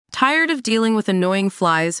Tired of dealing with annoying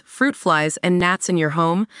flies, fruit flies, and gnats in your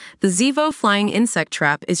home? The Zevo Flying Insect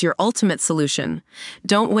Trap is your ultimate solution.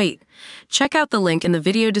 Don't wait. Check out the link in the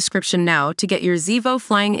video description now to get your Zevo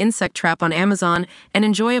Flying Insect Trap on Amazon and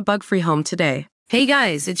enjoy a bug-free home today. Hey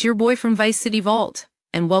guys, it's your boy from Vice City Vault,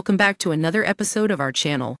 and welcome back to another episode of our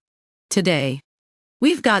channel. Today,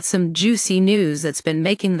 we've got some juicy news that's been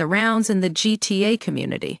making the rounds in the GTA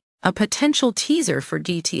community. A potential teaser for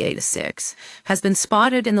GTA 6 has been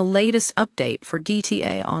spotted in the latest update for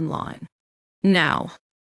GTA Online. Now,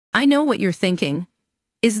 I know what you're thinking.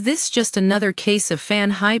 Is this just another case of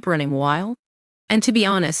fan hype running wild? And to be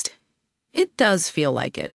honest, it does feel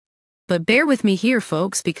like it. But bear with me here,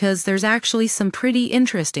 folks, because there's actually some pretty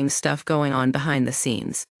interesting stuff going on behind the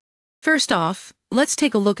scenes. First off, let's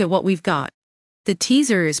take a look at what we've got. The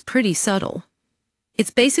teaser is pretty subtle. It's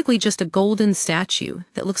basically just a golden statue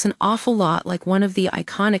that looks an awful lot like one of the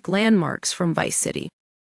iconic landmarks from Vice City.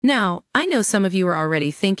 Now, I know some of you are already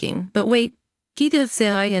thinking, but wait,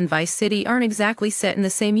 GTA and Vice City aren't exactly set in the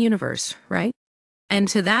same universe, right? And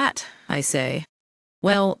to that, I say,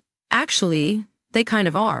 well, actually, they kind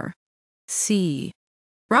of are. See,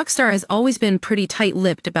 Rockstar has always been pretty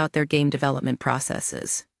tight-lipped about their game development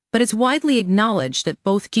processes. But it's widely acknowledged that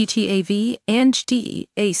both GTA V and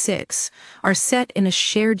GTA 6 are set in a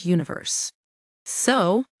shared universe.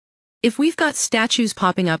 So, if we've got statues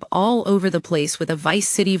popping up all over the place with a Vice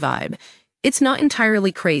City vibe, it's not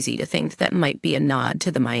entirely crazy to think that might be a nod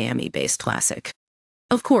to the Miami-based classic.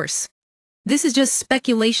 Of course, this is just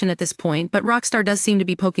speculation at this point, but Rockstar does seem to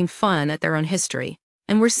be poking fun at their own history,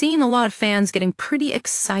 and we're seeing a lot of fans getting pretty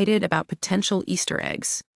excited about potential Easter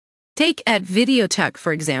eggs. Take at Videotech,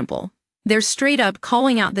 for example. They're straight up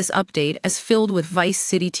calling out this update as filled with Vice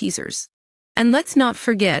City teasers. And let's not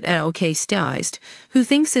forget at OK Stylized, who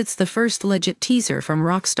thinks it's the first legit teaser from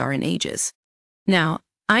Rockstar in ages. Now,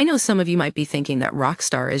 I know some of you might be thinking that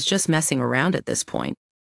Rockstar is just messing around at this point.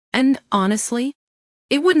 And honestly,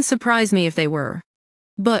 it wouldn't surprise me if they were.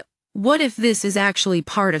 But what if this is actually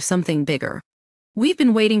part of something bigger? We've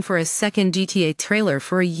been waiting for a second GTA trailer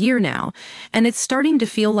for a year now, and it's starting to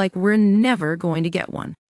feel like we're never going to get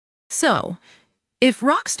one. So, if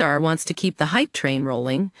Rockstar wants to keep the hype train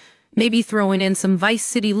rolling, maybe throwing in some Vice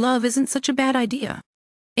City love isn't such a bad idea.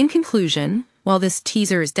 In conclusion, while this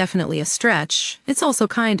teaser is definitely a stretch, it's also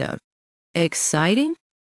kind of exciting?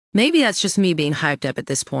 Maybe that's just me being hyped up at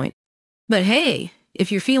this point. But hey,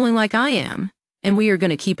 if you're feeling like I am, and we are going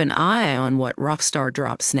to keep an eye on what Rockstar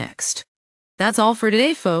drops next. That's all for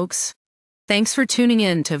today, folks. Thanks for tuning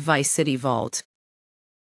in to Vice City Vault.